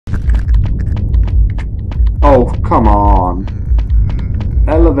Oh, come on.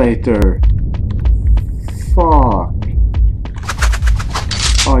 Elevator. Fuck.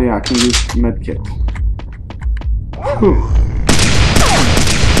 Oh yeah, I can use medkit. Whew.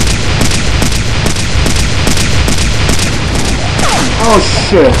 Oh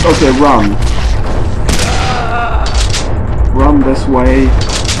shit. Okay, run. Run this way.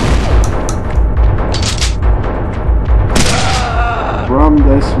 Run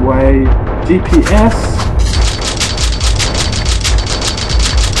this way. GPS.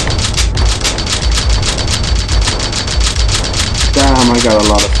 Damn, I got a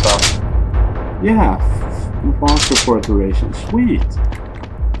lot of stuff. Yeah, voucher for a duration. Sweet.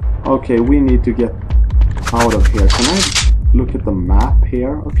 Okay, we need to get out of here. Can I look at the map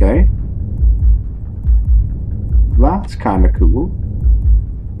here? Okay. That's kind of cool.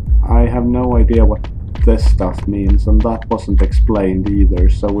 I have no idea what this stuff means, and that wasn't explained either,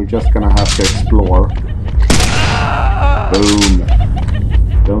 so we're just gonna have to explore. Boom.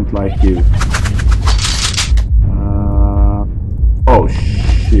 Don't like you. Oh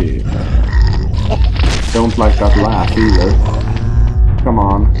shit. Don't like that laugh either. Come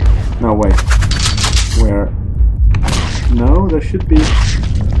on. No, wait. Where? No, there should be...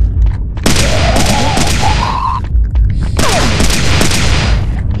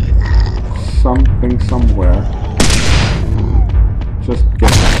 something somewhere. Just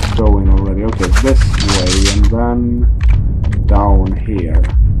get going already. Okay, this way and then down here.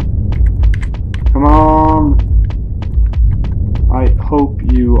 Come on! I hope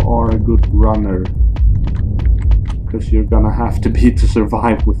you are a good runner, because you're gonna have to be to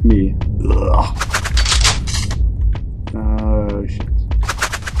survive with me. Ugh. Shit.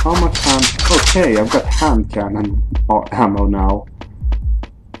 How much hand... Okay, I've got hand cannon ammo now.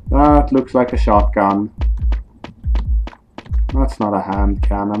 That looks like a shotgun. That's not a hand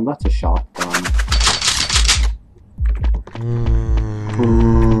cannon, that's a shotgun.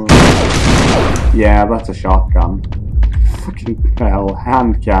 Yeah, that's a shotgun. Fucking hell,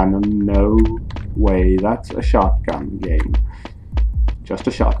 hand cannon, no way, that's a shotgun game. Just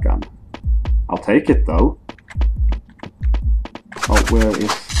a shotgun. I'll take it though. Oh,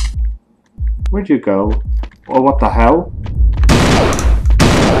 where'd you go? Oh, what the hell?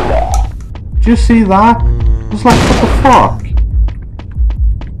 Did you see that? It was like, what the fuck?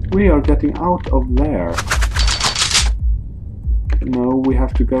 We are getting out of there. No, we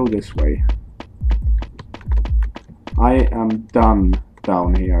have to go this way. I am done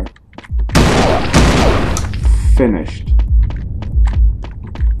down here. Finished.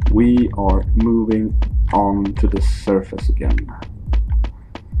 We are moving on to the surface again.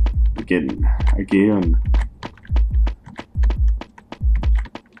 Again.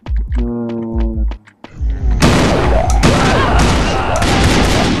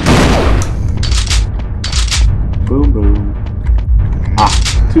 Boom, boom. Ah,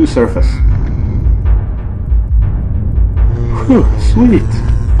 to surface. Whew, sweet.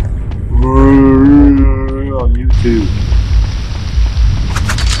 On you too.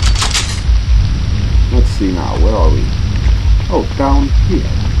 Let's see now, where are we? Oh, down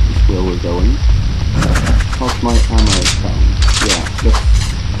here is where we're going. How's my ammo count? Yeah, let's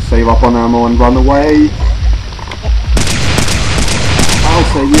save up on ammo and run away. I'll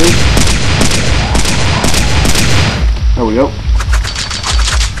save you. There we go.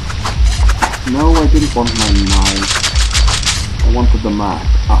 No, I didn't want my knife. I wanted the map.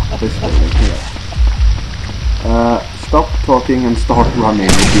 Ah, this building here. Stop talking and start running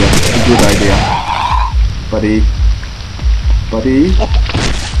would be a good idea. Buddy. Buddy.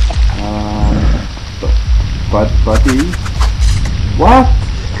 Buddy. What?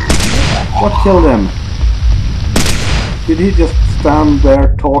 What killed him? Did he just stand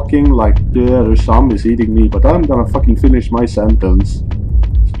there talking like, yeah, the zombie's eating me, but I'm gonna fucking finish my sentence?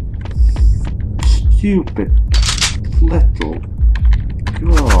 Stupid little...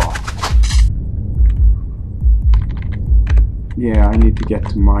 Oh. Yeah, I need to get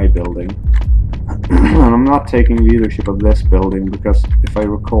to my building. And I'm not taking leadership of this building because if I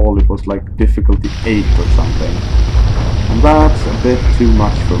recall it was like difficulty 8 or something. And that's a bit too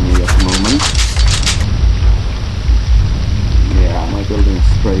much for me at the moment. Yeah, my building is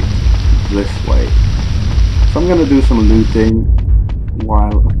straight this way. So I'm gonna do some looting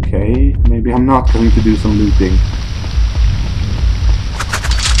while... Okay, maybe I'm not going to do some looting.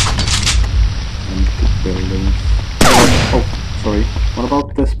 Empty buildings. Oh, sorry. What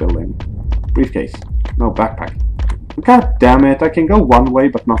about this building? Briefcase. No, backpack. God damn it, I can go one way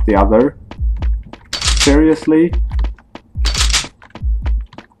but not the other. Seriously?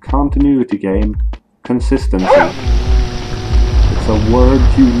 Continuity game. Consistency. It's a word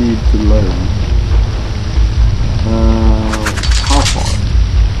you need to learn. How far?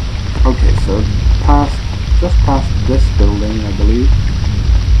 Okay, so just past this building, I believe.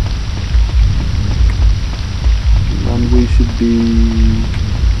 And we should be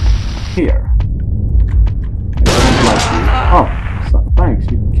here. I don't like you. Oh, so, thanks,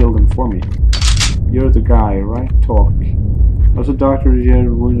 you killed him for me. You're the guy, right? Talk. I was a doctor here,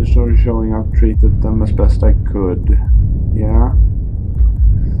 the wounded started showing up, treated them as best I could. Yeah?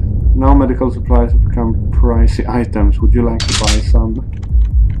 Now medical supplies have become pricey items. Would you like to buy some?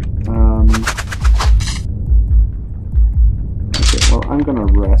 Okay, well, I'm gonna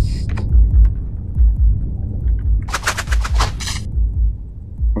rest.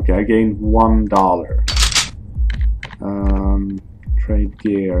 Okay, I gained $1. Trade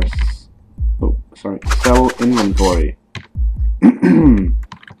gears. Oh, sorry. Sell inventory.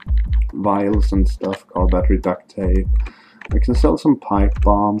 Vials and stuff. Car battery, duct tape. I can sell some pipe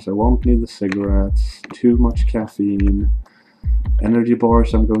bombs. I won't need the cigarettes. Too much caffeine. Energy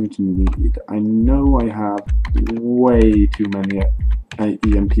bars I'm going to need. I know I have way too many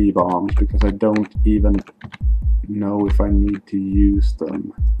EMP bombs because I don't even know if I need to use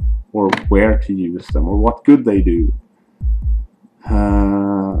them, or where to use them, or what good they do.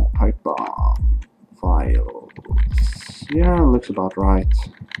 Pipe bomb. Vials. Yeah, looks about right.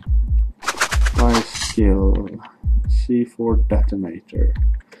 Buy skill. C4 detonator.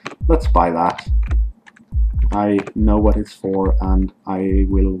 Let's buy that. I know what it's for and I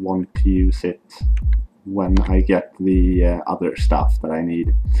will want to use it when I get the other stuff that I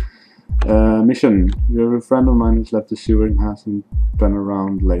need. Mission. You have a friend of mine who's left the sewer and hasn't been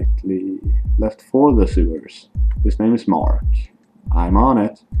around lately. Left for the sewers. His name is Mark. I'm on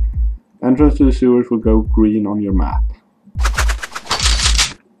it. Entrance to the sewers will go green on your map.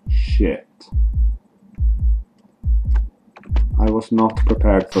 Shit. I was not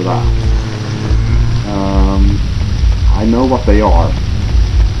prepared for that. I know what they are.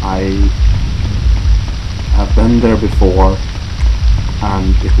 I have been there before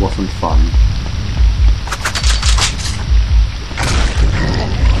and it wasn't fun.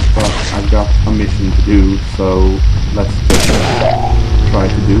 But I've got a mission to do, so let's just try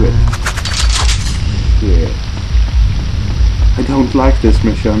to do it. Yeah. I don't like this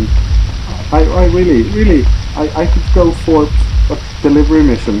mission. I really, I could go for a delivery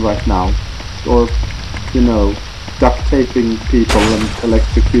mission right now. Or, you know, duct taping people and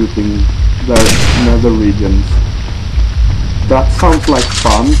electrocuting their nether regions. That sounds like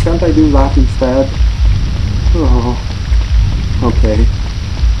fun. Can't I do that instead? Oh, okay.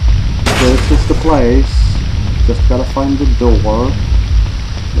 This is the place. Just gotta find the door.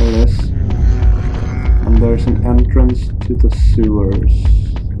 There it is. And there's an entrance to the sewers.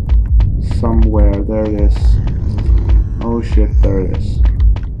 Somewhere. There it is. Oh shit, there it is.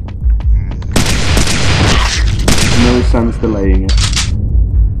 No sense delaying it.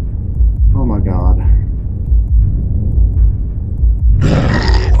 Oh my god.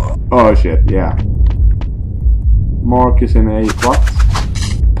 Oh shit, yeah. Mark is in a what?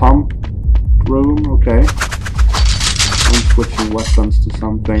 Pump room, okay. I'm switching weapons to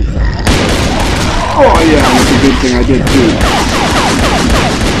something. Oh yeah, that's a good thing I did too.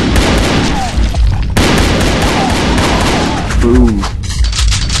 Boom.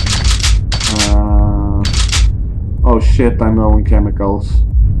 Oh shit, I'm low in chemicals.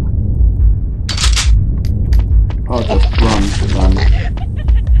 I'll just run.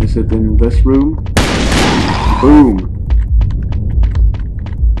 Is it in this room? Boom!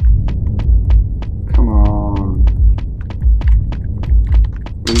 Come on.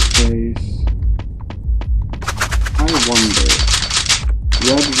 Briefcase. I wonder.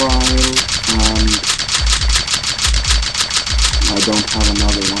 Red vial and... I don't have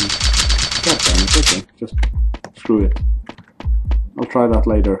another one. God damn it, okay. Just screw it. I'll try that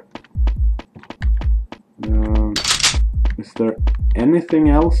later. Is there anything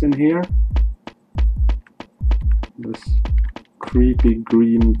else in here? This creepy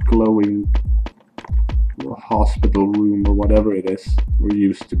green glowing hospital room or whatever it is we're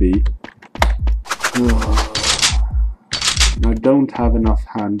used to be. I don't have enough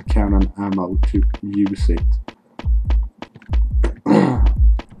hand cannon ammo to use it.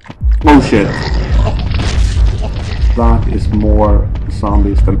 Oh shit! That is more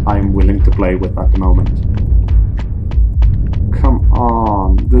zombies than I'm willing to play with at the moment. Come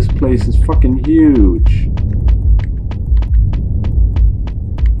on, this place is fucking huge.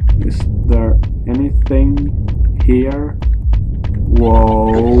 Is there anything here?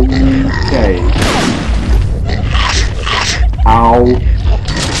 Whoa, okay. Ow.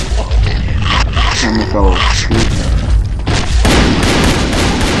 Chemicals.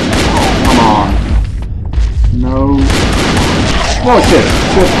 Come on. No Oh shit!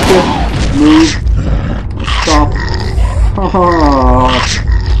 Shit! Move! Stop! Oh,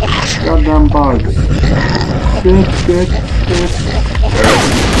 goddamn bugs! Shit!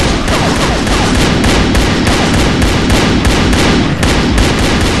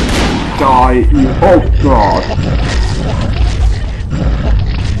 Die, you... Oh god!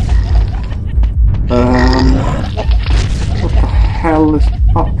 What the hell is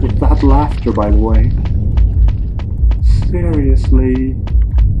up with that laughter, by the way? Seriously?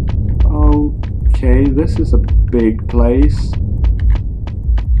 Okay, this is a big place.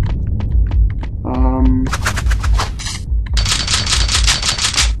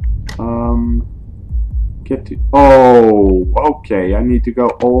 Get to... Oh, okay, I need to go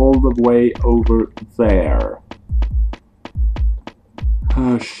all the way over there.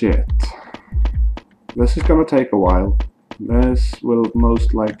 Oh, shit. This is gonna take a while. This will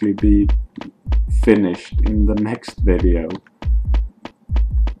most likely be finished in the next video.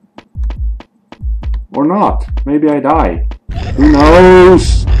 Or not. Maybe I die. Who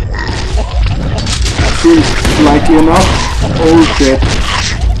knows? Seems likely enough. Oh shit.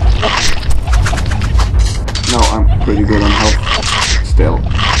 No, I'm pretty good on health. Still.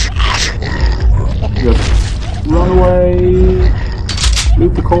 Just run away.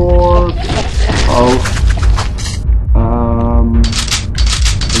 Loot the corpse. Oh.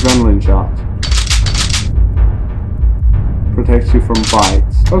 Adrenaline shot. Protects you from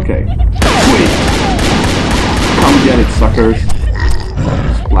bites. Okay. Sweet. Come get it, suckers.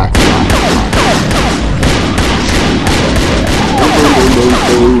 Splat.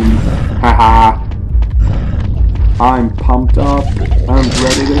 Boom. Haha. I'm pumped up. I'm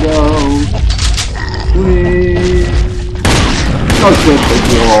ready to go. Sweet. Oh shit,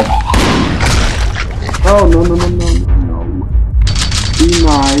 it's all. Oh no. Be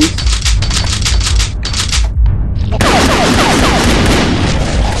nice.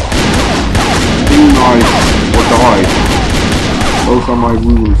 Be nice or die. Those are my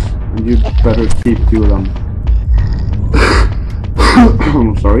rules, and you better keep to them.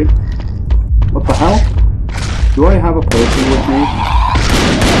 Sorry. What the hell? Do I have a person with me?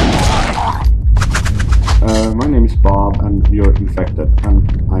 My name is Bob, and you're infected,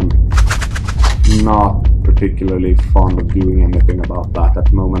 and I'm not particularly fond of doing anything about that at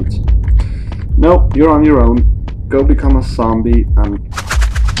the moment. Nope, you're on your own. Go become a zombie and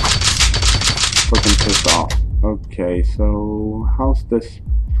fucking piss off. Okay, so how's this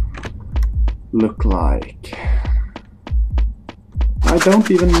look like? I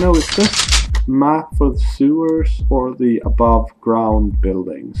don't even know, is this map for the sewers or the above ground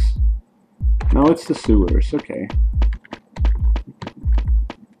buildings? No, it's the sewers, okay.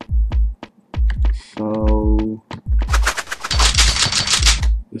 So,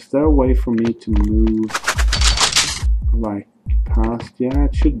 is there a way for me to move like past? Yeah,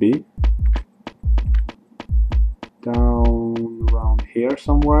 it should be. Down around here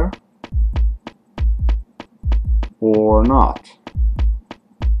somewhere. Or not.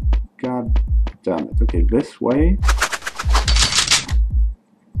 God damn it. Okay, this way.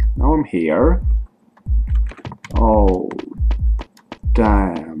 Now I'm here. Oh,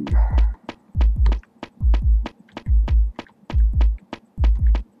 damn.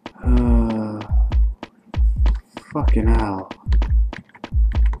 Fucking hell.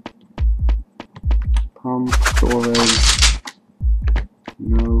 Pump, storage.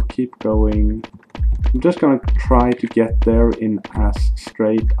 No, keep going. I'm just gonna try to get there in as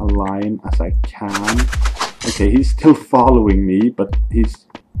straight a line as I can. Okay, he's still following me, but he's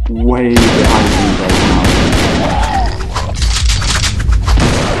way behind me right now.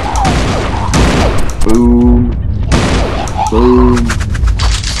 Boom. Boom.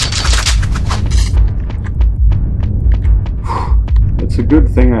 It's a good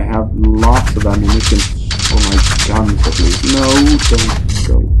thing I have lots of ammunition for my guns at least. No, don't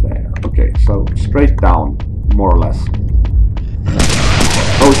go there. Okay, so straight down, more or less.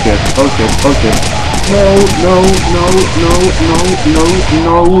 Oh shit, oh shit, oh shit.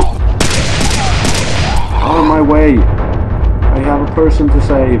 No. Out of my way. I have a person to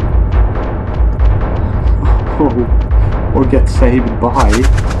save. Or get saved by.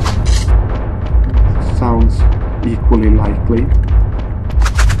 Sounds equally likely.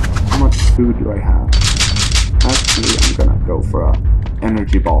 How much food do I have? Actually, I'm gonna go for a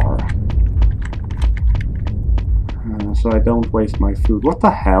energy bar. So I don't waste my food. What the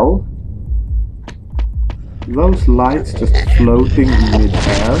hell? Those lights just floating in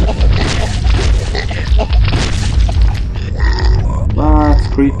mid-air? That's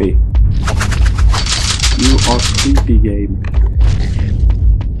creepy. You are creepy, game.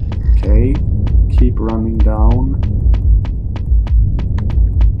 Okay, keep running down.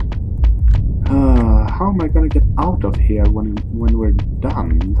 am I gonna get out of here when we're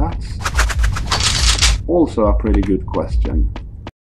done? That's also a pretty good question.